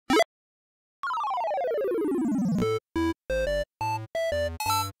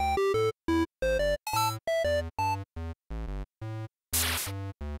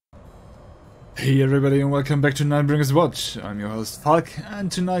Hey everybody and welcome back to Nightbringers Watch. I'm your host Falk,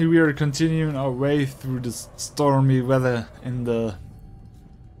 and tonight we are continuing our way through this stormy weather in the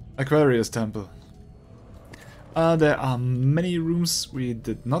Aquarius temple. There are many rooms we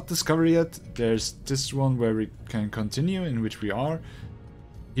did not discover yet. There's this one where we can continue, in which we are.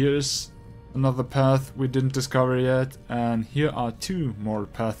 Here's another path we didn't discover yet, and here are two more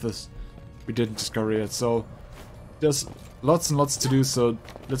paths we didn't discover yet. So there's lots and lots to do, so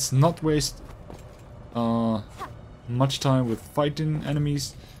let's not waste much time with fighting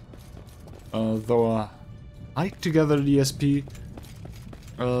enemies, though I like to gather the SP,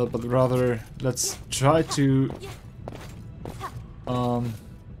 but rather let's try to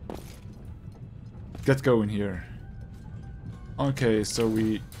get going here. Okay, so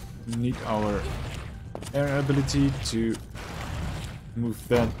we need our air ability to move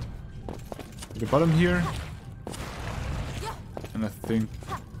that to the bottom here, and I think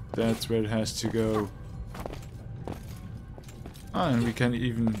that's where it has to go. Ah, and we can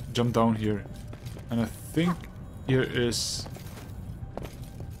even jump down here. And I think here is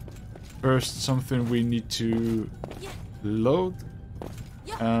first something we need to load.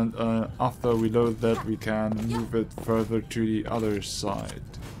 And after we load that, we can move it further to the other side.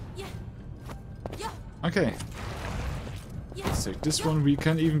 Okay. Let's take this one. We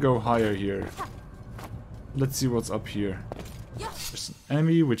can even go higher here. Let's see what's up here. There's an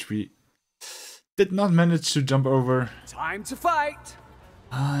enemy which we did not manage to jump over. Time to fight.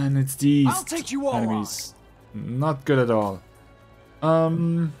 And it's these I'll take you all enemies. Not good at all.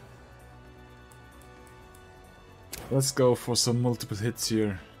 Let's go for some multiple hits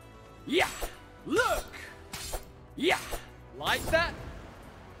here. Yeah. Look. Yeah. Like that.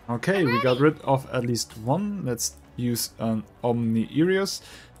 Okay, we got rid of at least one. Let's use an Omni Irios.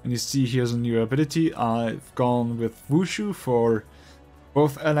 And you see here's a new ability. I've gone with Wushu for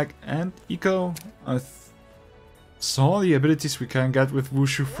both Alec and Eco. I saw the abilities we can get with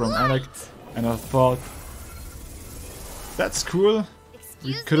Wushu from Alec, and I thought, that's cool.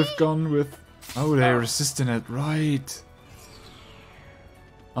 We could have gone with... Oh, they're resisting it, right.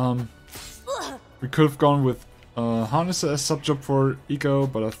 We could have gone with Harness as sub-job for Eco,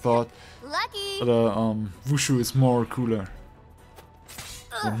 but I thought that Wushu is more cooler.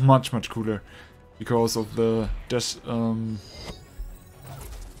 Or much cooler, because of the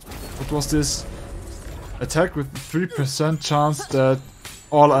what was this? Attack with 3% chance that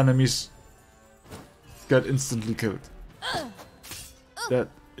all enemies get instantly killed. That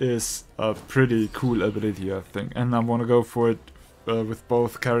is a pretty cool ability, I think, and I want to go for it with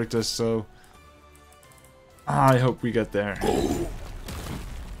both characters, so I hope we get there.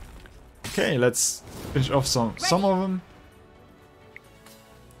 Okay, let's finish off some of them.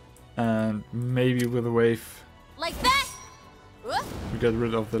 And maybe with a wave, like that. we get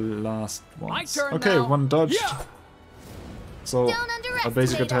rid of the last ones. turn Okay, now. one dodged. Yeah. So Don't a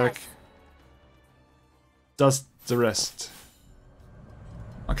basic underestimate attack us. does the rest.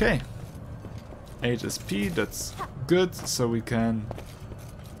 Okay. 8 SP, that's good, so we can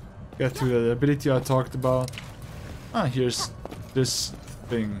get to the ability I talked about. Ah, here's this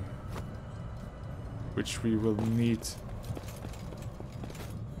thing, which we will need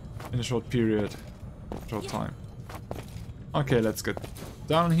in a short period, short time. Okay, let's get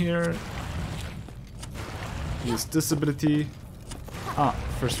down here. Use this ability. Ah,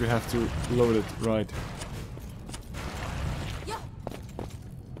 first we have to load it, right.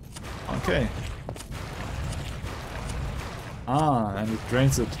 Okay. Ah, and it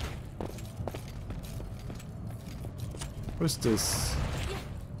drains it. What is this?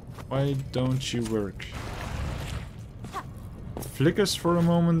 Why don't you work? Flickers for a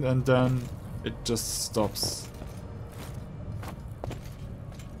moment and then it just stops.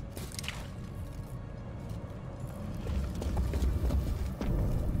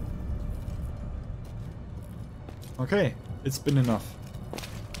 Okay, it's been enough.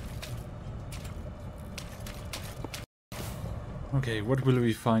 Okay, what will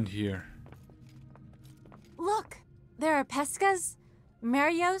we find here? Look, there are Pescas,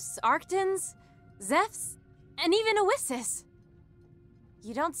 Marios, Arctons, Zephs, and even Awisis.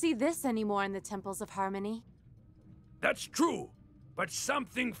 You don't see this anymore in the Temples of Harmony. That's true, but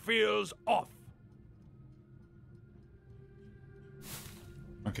something feels off.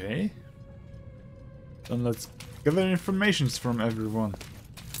 Okay. Then let's gather information from everyone.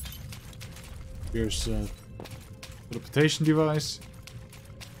 Here's a teleportation device.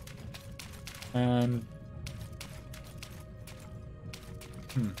 And...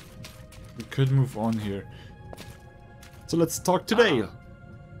 we could move on here. So let's talk today.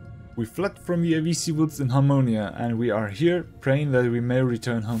 We fled from the Awisi woods in Harmonia, and we are here praying that we may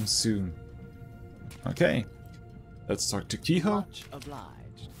return home soon. Okay, let's talk to Kehoe. Much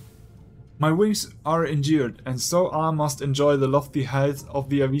obliged. My wings are injured, and so I must enjoy the lofty height of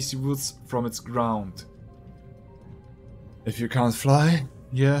the Awisi woods from its ground. If you can't fly,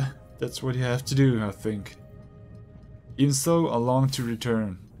 yeah, that's what you have to do, I think. Even so, I long to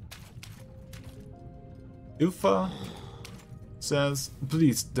return. Ilfa says,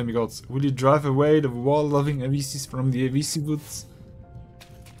 please, Demi Gods, will you drive away the wall-loving Awisis from the Awisi woods?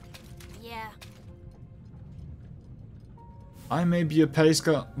 Yeah. I may be a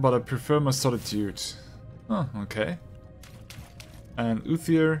Paiska, but I prefer my solitude. Oh, okay. And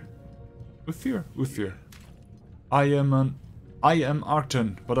Uthir. I am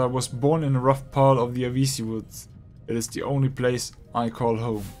Arcton, but I was born in a rough part of the Awisi woods. It is the only place I call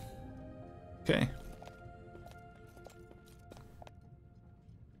home. Okay.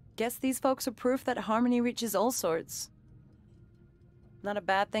 Guess these folks are proof that harmony reaches all sorts. Not a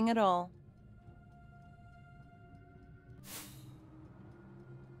bad thing at all.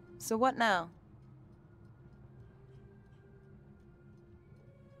 So what now?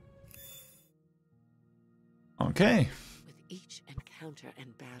 Okay. With each encounter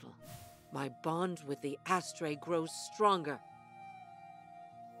and battle, my bond with the Astria grows stronger.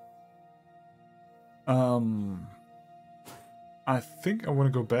 I think I want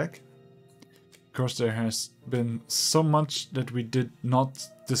to go back. Because there has been so much that we did not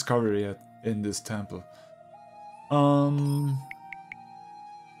discover yet in this temple.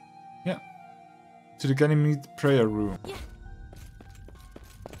 Yeah. To the Ganymede prayer room. Yeah.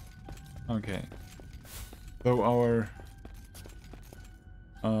 Okay. So our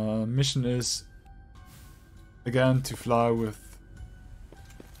mission is again to fly with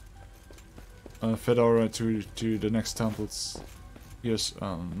Fedora to the next temples. Here's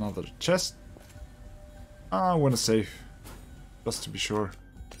another chest. I want to save, just to be sure.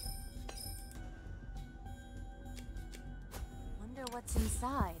 Wonder what's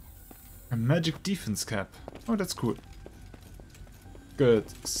inside. A magic defense cap. Oh, that's cool. Good.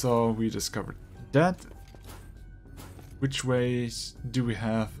 So we discovered that. Which ways do we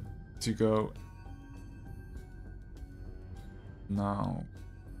have to go now?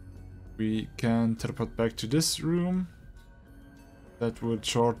 We can teleport back to this room. That would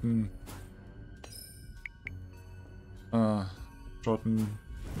shorten our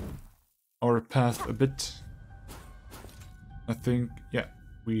path a bit. I think, yeah,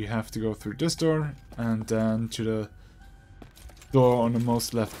 we have to go through this door and then to the door on the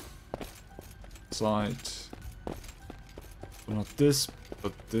most left side. So not this,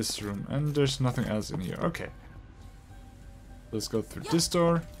 but this room, and there's nothing else in here. Okay, let's go through this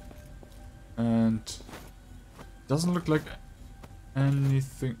door, and doesn't look like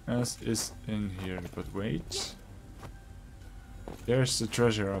anything else is in here. But wait, there's the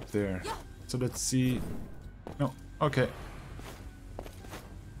treasure up there. So let's see. No, okay.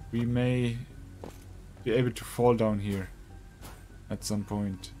 We may be able to fall down here at some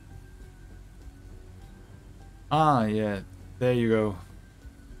point. Ah, yeah. There you go.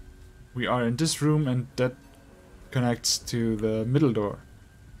 We are in this room, and that connects to the middle door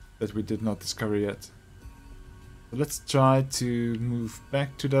that we did not discover yet. So let's try to move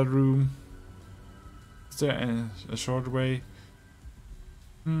back to that room. Is there a short way?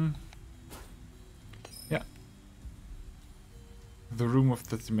 Yeah. The room of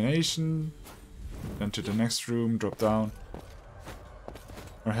determination. Then to the next room, drop down.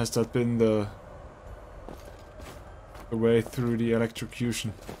 Or has that been the way through the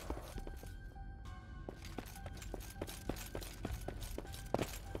electrocution?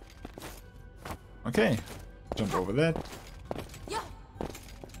 Okay, jump over that.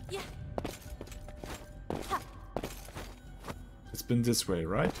 It's been this way,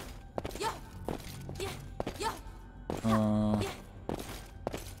 right?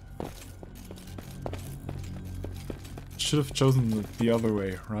 Should have chosen the other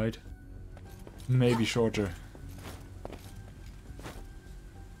way, right? Maybe shorter.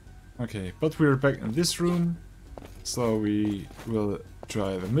 Okay, but we're back in this room, so we will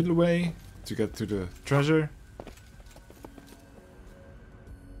try the middle way to get to the treasure.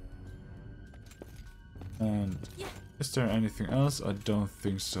 And is there anything else? I don't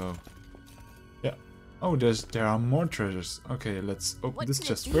think so. Yeah. Oh, there are more treasures. Okay, let's open this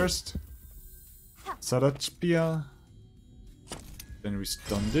chest first. Sarachpia. Then we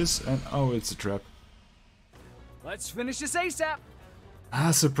stun this, and oh, it's a trap. Let's finish this ASAP.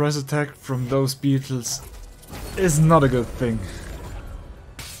 A surprise attack from those beetles is not a good thing.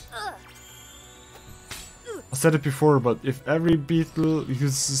 I said it before, but if every beetle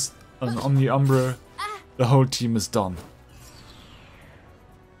uses an Omni Umbra, the whole team is done.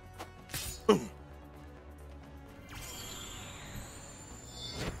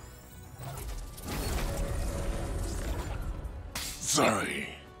 Sorry.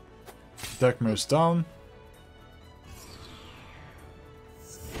 Dagmar's down.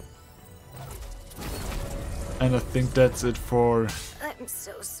 And I think that's it for I'm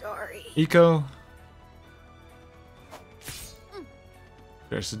so sorry. Eco.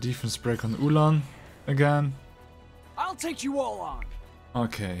 There's a defense break on Ulan again. I'll take you all on.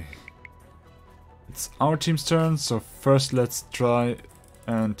 Okay. It's our team's turn, so first let's try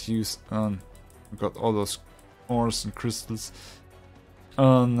and use we got all those ores and crystals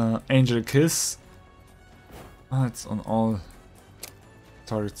on Angel Kiss. It's on all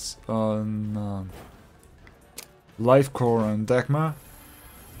targets on Life Core and Dagmar.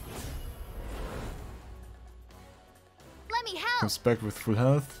 Let me help. Comes back with full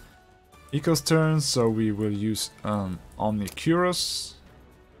health. Eco's turn, so we will use Omni Curos.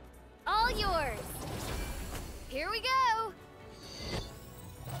 All yours. Here we go.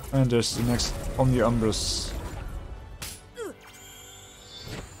 And there's the next Omni Umbras.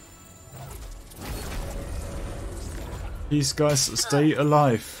 These guys stay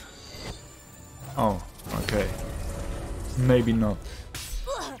alive. Oh, okay. Maybe not.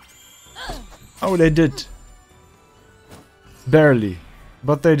 Oh, they did. Barely.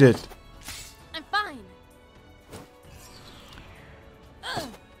 But they did. I'm fine.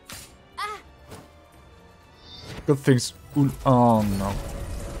 Good things. Oh no.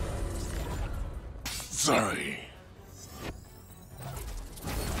 Sorry.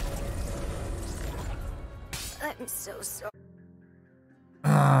 I'm so sorry.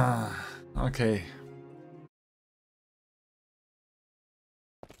 Ah, okay.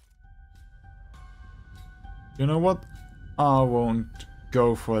 You know what? I won't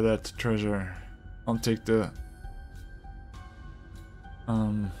go for that treasure. I'll take the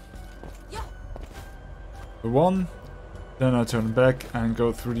one, then I turn back and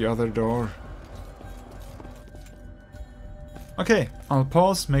go through the other door. Okay, I'll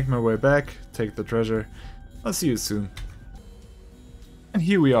pause, make my way back, take the treasure. I'll see you soon. And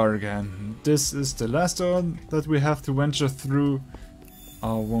here we are again. This is the last door that we have to venture through.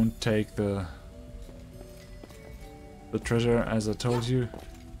 I won't take the treasure as I told you.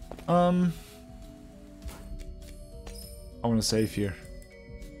 I want to save here.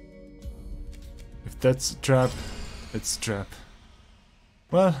 If that's a trap, it's a trap.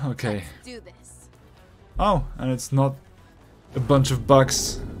 Well, okay. Let's do this. Oh, and it's not a bunch of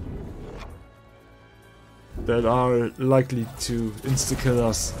bugs that are likely to insta-kill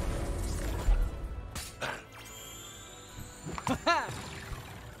us.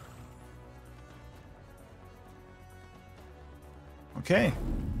 Okay.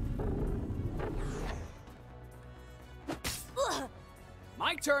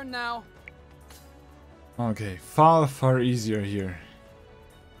 My turn now. Okay, far easier here.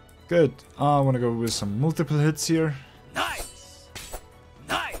 Good. I want to go with some multiple hits here. Nice.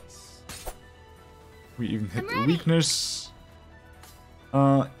 Nice. We even hit I'm the ready. weakness.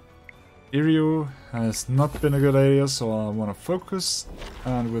 Irio has not been a good idea, so I want to focus.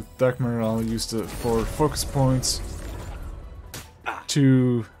 And with Dagmar, I'll use the 4 focus points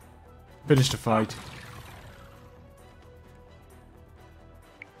to finish the fight.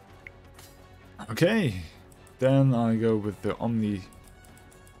 Okay, then I go with the Omni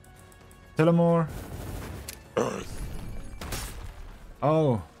Telemore.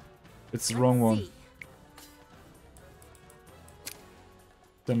 Oh, it's the wrong one. See.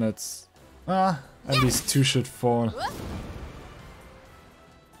 Then that's at least 2 should fall. Whoop.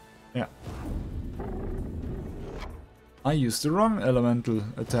 Yeah. I used the wrong elemental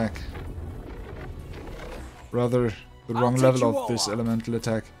attack. Rather, the wrong take level you of all this on. elemental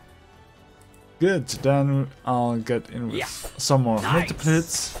attack. Good, then I'll get in with Yeah. some more Nice. multiple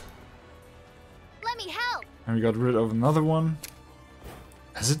hits. Let me help. And we got rid of another one.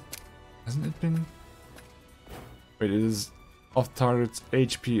 Hasn't it been? Wait, it is off target's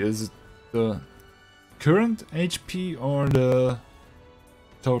HP. Is it the current HP or the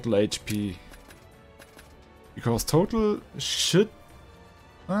total HP? Because total should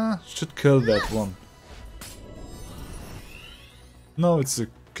kill that one. No, it's the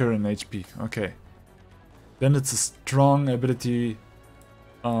current HP. Okay. Then it's a strong ability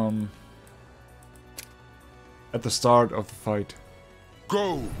at the start of the fight.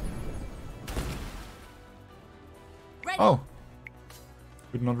 Go. Ready. Oh!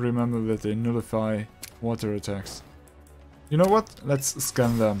 Could not remember that they nullify water attacks. You know what? Let's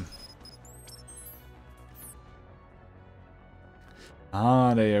scan them.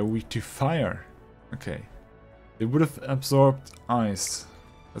 Ah, they are weak to fire. Okay. They would have absorbed ice.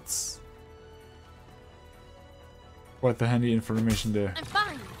 That's quite the handy information there. I'm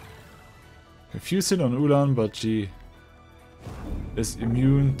fine. Confused it on Ulan, but she is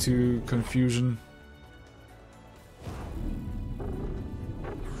immune to confusion.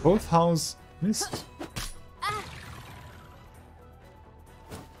 Both houses missed.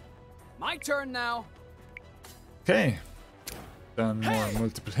 My turn now. Okay. Then more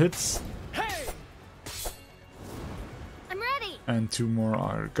multiple hits. Hey! I'm ready. And 2 more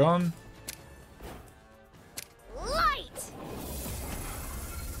are gone. Light.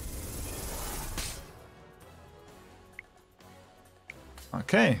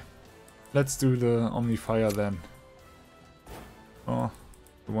 Okay. Let's do the Omnifire then. Oh,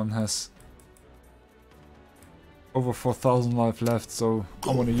 the one has over 4,000 life left, so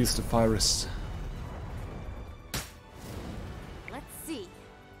I want to use the Virus. Let's see.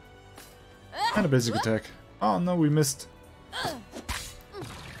 And a basic attack. Oh no, we missed.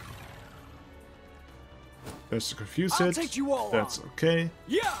 There's a confuse I'll hit. take you all That's on. okay.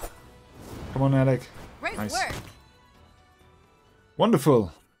 Yeah! Come on, Alec. Great Nice. work.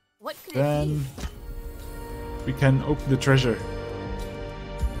 Wonderful. What could it Then we can open the treasure.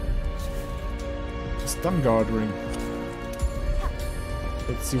 The Stun Guard ring.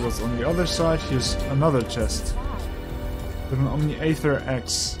 Let's see what's on the other side. Here's another chest with an Omni-Aether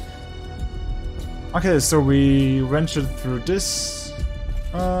X. Okay, so we ventured through this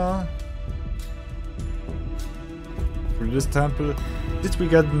through this temple. Did we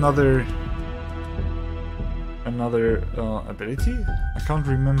get another ability? I can't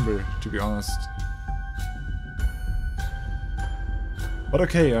remember, to be honest. But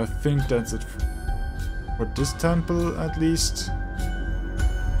okay, I think that's it for this temple at least.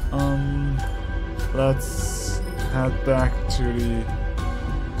 Let's head back to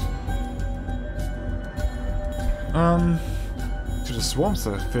the swamps.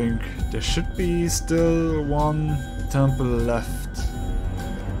 I think there should be still one temple left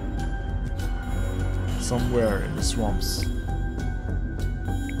somewhere in the swamps.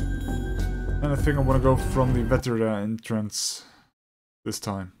 And I think I want to go from the Vetera entrance this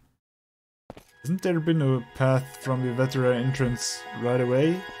time. Hasn't there been a path from the Vetera entrance right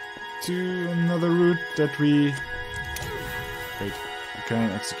away to another route that we... Wait, we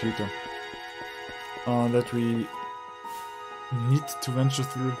can't execute them. That we need to venture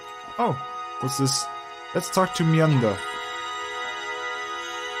through. Oh, what's this? Let's talk to Mianda.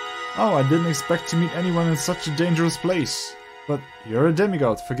 Oh, I didn't expect to meet anyone in such a dangerous place. But you're a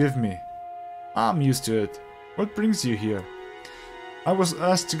demigod, forgive me. I'm used to it. What brings you here? I was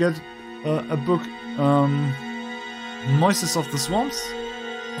asked to get a book, Voices of the Swamps?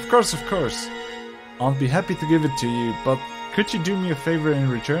 Of course. I'll be happy to give it to you, but could you do me a favor in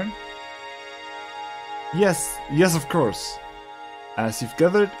return? Yes, of course. As you've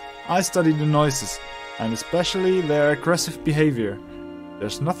gathered, I study the noises, and especially their aggressive behavior.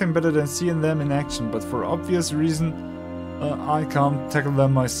 There's nothing better than seeing them in action, but for obvious reason, I can't tackle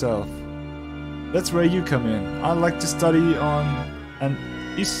them myself. That's where you come in. I like to study on an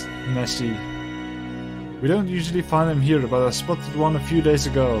Isnashi. We don't usually find them here, but I spotted one a few days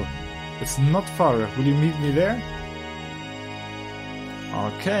ago. It's not far. Will you meet me there?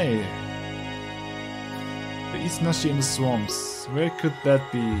 Okay. The Isnashi in the swamps. Where could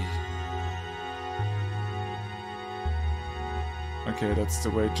that be? Okay, that's the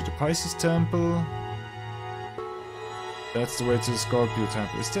way to the Pisces temple. That's the way to the Scorpio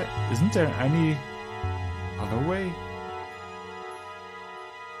temple. Isn't there any other way?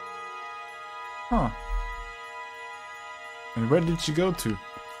 Huh. And where did she go to?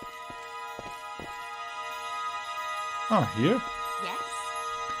 Ah, here? Yes.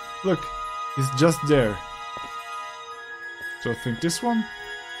 Look, he's just there. So I think this one?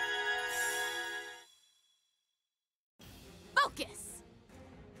 Focus.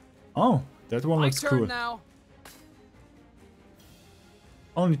 Oh, that one My looks turn cool. now.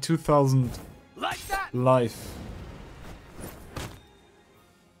 Only 2,000 Like that. life.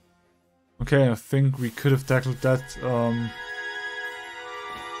 Okay, I think we could have tackled that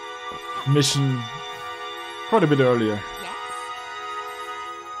mission quite a bit earlier. Yes.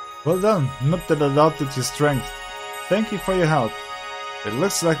 Well done, not that I doubted your strength. Thank you for your help. It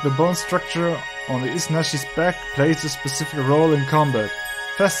looks like the bone structure on the Isnashi's back plays a specific role in combat.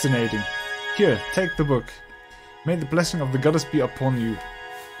 Fascinating. Here, take the book. May the blessing of the goddess be upon you.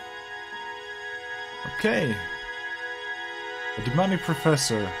 Okay. A demonic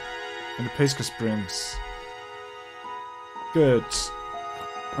professor in the Pesca Springs. Good.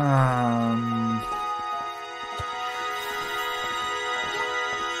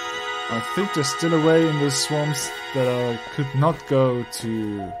 I think there's still a way in the swamps that I could not go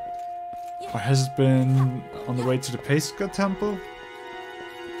to. Or has it been on the way to the Pesca temple?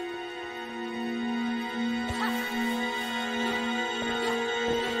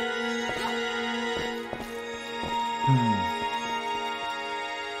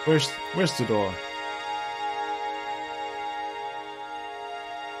 Where's the door?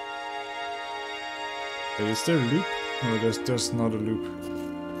 Wait, is there a loop? No, there's not a loop.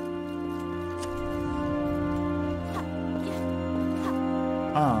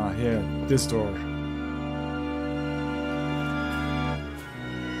 Ah, yeah, this door.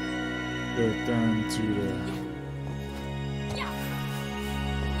 Go down to the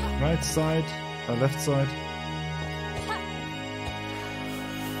right side, left side.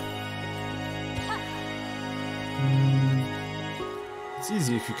 It's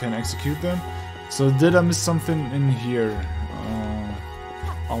easy if you can execute them. So did I miss something in here?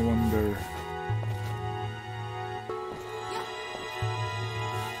 I wonder.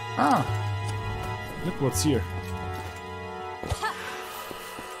 Ah! Look what's here.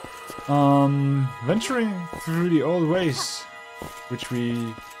 Venturing through the old ways, which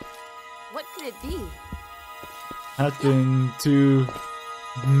we What could it be? had been to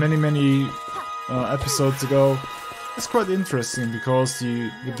many episodes ago. It's quite interesting because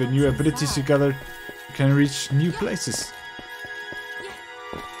with the new abilities you gather, you can reach new places.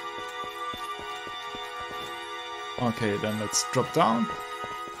 Okay, then let's drop down.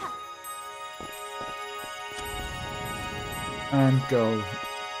 And go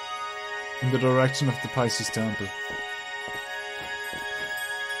in the direction of the Pisces Temple.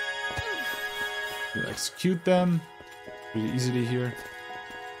 We'll execute them really easily here.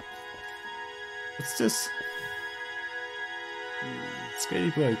 What's this?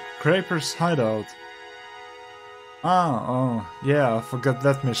 Skaty Blade. Kraper's hideout. Ah, oh, yeah, I forgot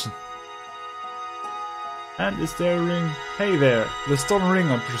that mission. And is there a ring? Hey there, the stone ring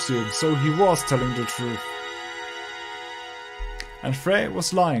I presume, so he was telling the truth. And Frey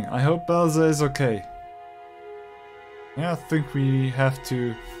was lying. I hope Elsa is okay. Yeah, I think we have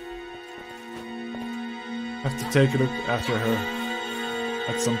to take a look after her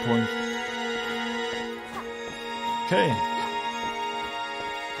at some point. Okay.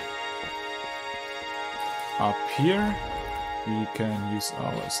 Up here we can use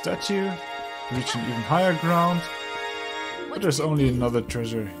our statue to reach an even higher ground. But there's only another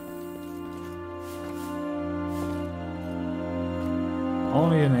treasure.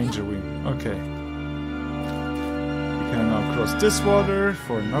 Only an angel wing. Okay. We can now cross this water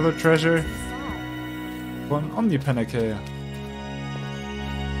for another treasure. One Omnipanacea.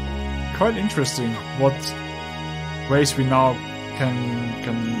 Quite interesting what ways we now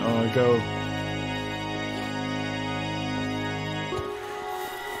can go.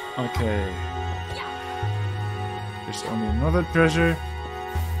 Okay. There's only another treasure.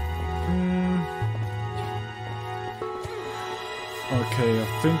 Okay, I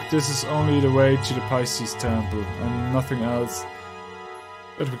think this is only the way to the Pisces Temple and nothing else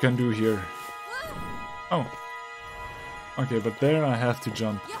that we can do here. Oh. Okay, but there I have to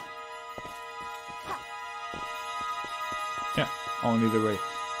jump. Yeah, only the way.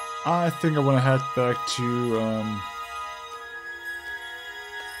 I think I want to head back to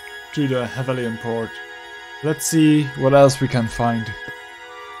the Havelian port. Let's see what else we can find.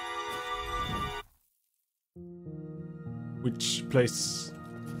 Which places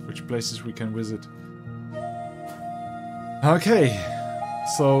we can visit. Okay,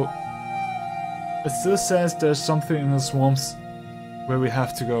 so it still says there's something in the swamps where we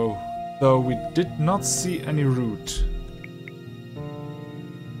have to go, though we did not see any route.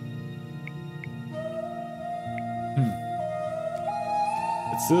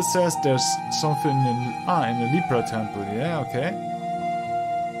 It still says there's something in the Libra Temple. Yeah, okay.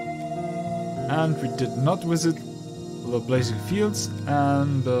 And we did not visit the Blazing Fields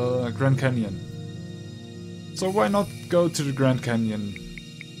and the Grand Canyon. So why not go to the Grand Canyon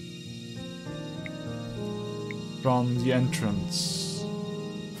from the entrance?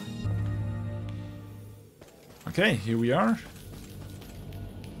 Okay, here we are.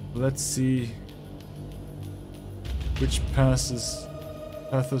 Let's see which paths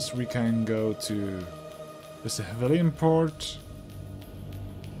we can go to. There's a Havelian port.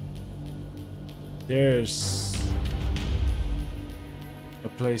 There's a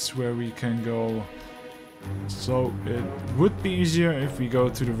place where we can go. So it would be easier if we go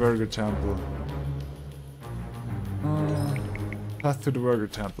to the Virgo Temple. Path to the Virgo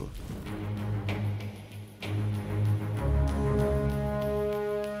Temple.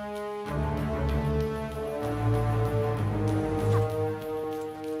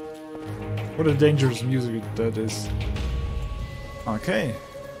 What a dangerous music that is. Okay.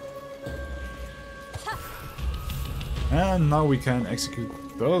 And now we can execute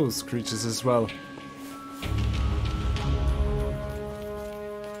those creatures as well.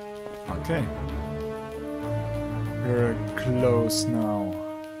 Okay. We're close now.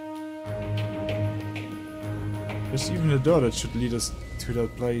 There's even a door that should lead us to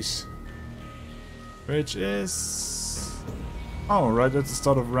that place. Which is... oh, right at the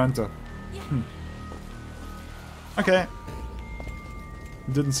start of Ranta. Okay.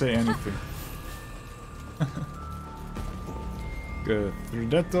 Didn't say anything. Go through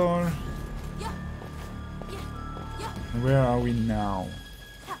that door. And where are we now?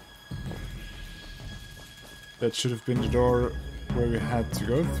 That should have been the door where we had to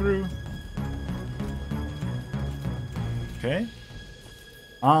go through. Okay.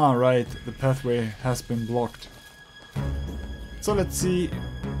 Ah, right. The pathway has been blocked. So let's see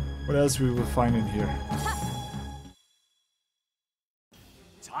what else we will find in here.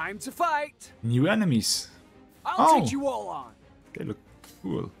 Time to fight. New enemies. I'll take you all on. They look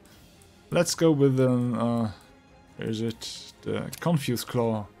cool. Let's go with where is it? The Confused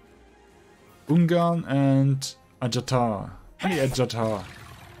Claw. Ungarn and Ajatar. Only Ajatar.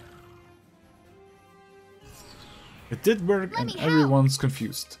 It did work and everyone's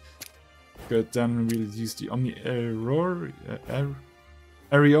confused. Good, then we'll use the Omni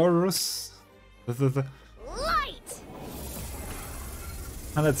Ariorus. Light!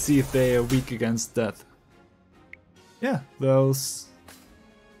 And let's see if they are weak against that. Yeah, those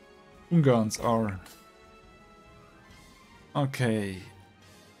Ungarns are. Okay.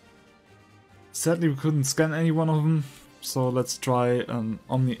 Sadly we couldn't scan any one of them, so let's try an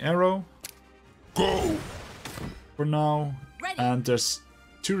Omni Arrow. Go! For now. Ready. And there's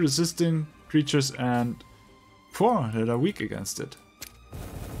 2 resisting creatures and 4 that are weak against it.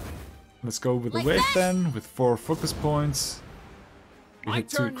 Let's go with the wave then, with 4 focus points. We My hit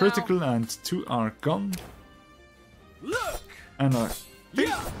 2 turn critical now. and 2 are gone. Look. And I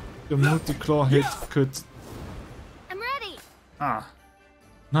think the multi-claw hit could... I'm ready.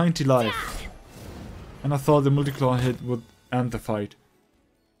 90 life. And I thought the multi-claw hit would end the fight.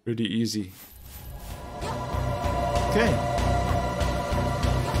 Pretty easy. Okay.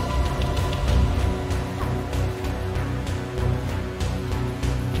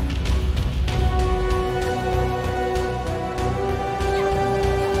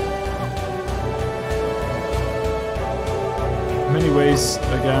 Many ways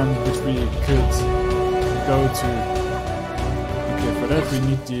again which we could go to. Okay, for that we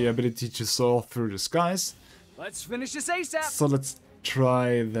need the ability to soar through the skies. Let's finish this ASAP. So let's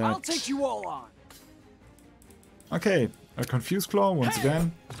try that. I'll take you all on. Okay, a Confused Claw once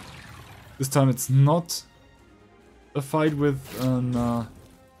again. This time it's not a fight with an the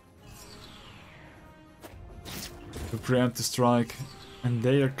preemptive strike, and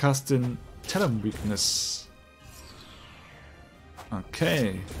they are casting Talon Weakness.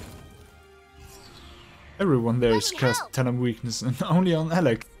 Okay. Everyone there is cast Talon Weakness, and only on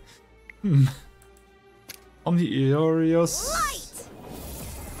Alec. On the Eorios.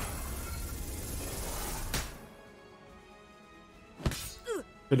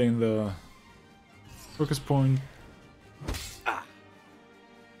 Filling the focus point.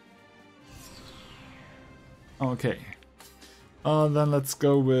 Okay. Then let's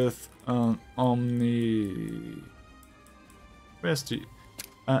go with Omni. Where's the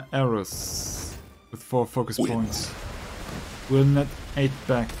arrows with 4 focus points? We'll net 8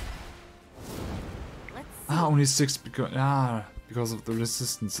 back. Only 6 because of the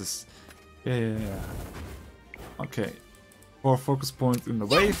resistances. Yeah. Okay. 4 focus points in the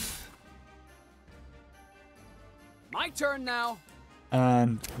wave. My turn now.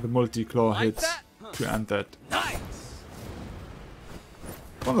 And the multi-claw Like hits that? to end that. Nice.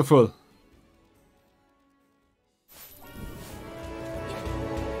 Wonderful.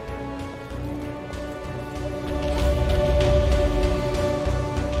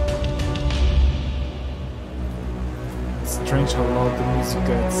 Strange how loud the music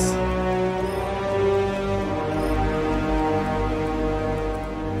gets.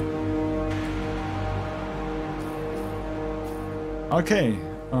 Okay,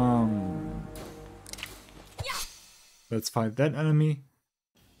 let's fight that enemy.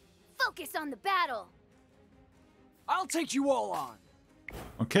 Focus on the battle. I'll take you all on.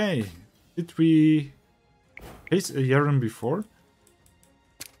 Okay, did we face a Yeren before?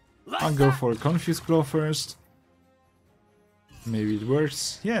 I'll go for a Confused Claw first. Maybe it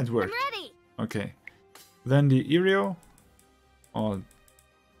works. Yeah, it worked. I'm ready. Okay, then the Irio. Oh,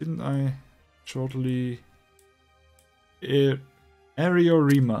 didn't I shortly...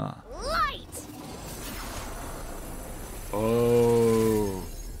 Ariorima. Light. Oh.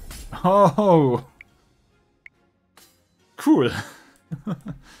 Oh. Cool.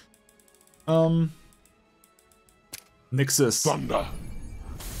 Nixus. Thunder.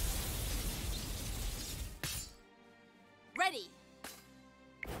 Ready.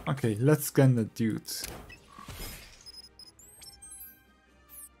 Okay, let's scan the dude.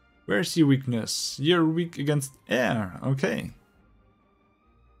 Where's your weakness? You're weak against air. Okay.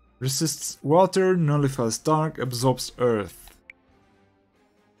 Resists water, nullifies dark, absorbs earth.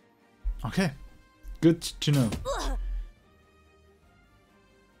 Okay. Good to know.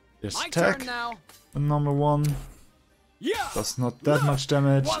 There's My attack. turn now. Number 1. Yeah. Does not that much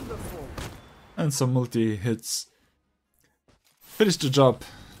damage. Wonderful. And some multi hits. Finish the job.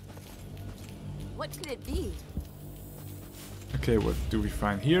 What could it be? Okay, what do we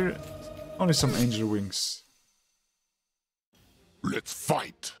find here? Only some angel wings. Let's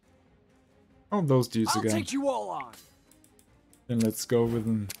fight. Oh, those dudes I'll again. take you all on. Then let's go with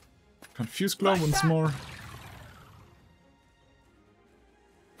an confused glow once more.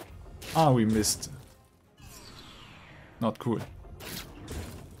 Ah, we missed. Not cool.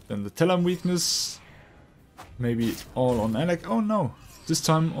 Then the Telem weakness. Maybe all on Alec. Oh no! This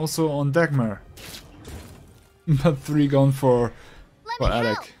time also on Dagmar. But 3 gone for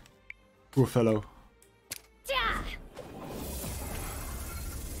Alec. Poor fellow.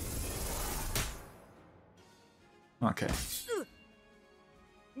 Okay.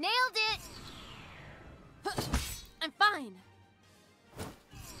 Nailed it! I'm fine.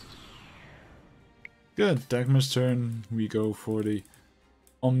 Good. Dagmar's turn. We go for the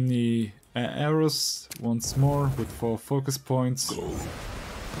Omni arrows once more with 4 focus points.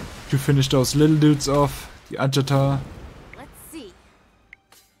 To finish those little dudes off. The Ajata. Let's see.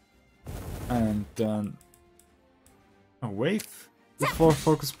 And then a wave with 4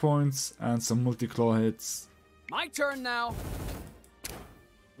 focus points and some multi-claw hits. My turn now.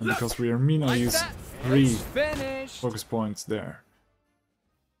 And because we are mean, I Like use that. 3 It's finished. focus points there.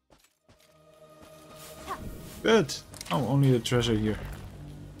 Good. Oh, only the treasure here.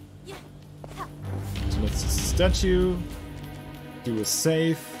 So let's statue. Do a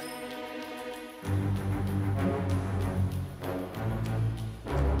save.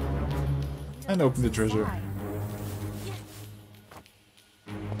 And open the treasure.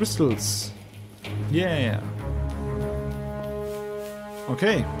 Crystals. Yeah.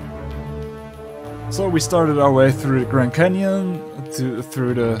 Okay. So we started our way through the Grand Canyon,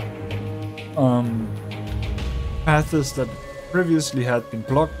 through the paths that previously had been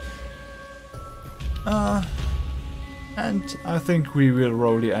blocked. And I think we will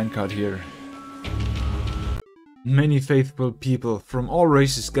roll the end card here. Many faithful people from all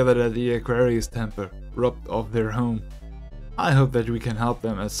races gathered at the Aquarius Temple, robbed of their home. I hope that we can help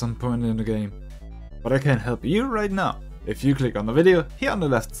them at some point in the game. But I can help you right now, if you click on the video here on the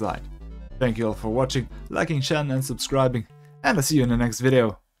left side. Thank you all for watching, liking, sharing and subscribing, and I'll see you in the next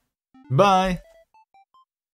video. Bye!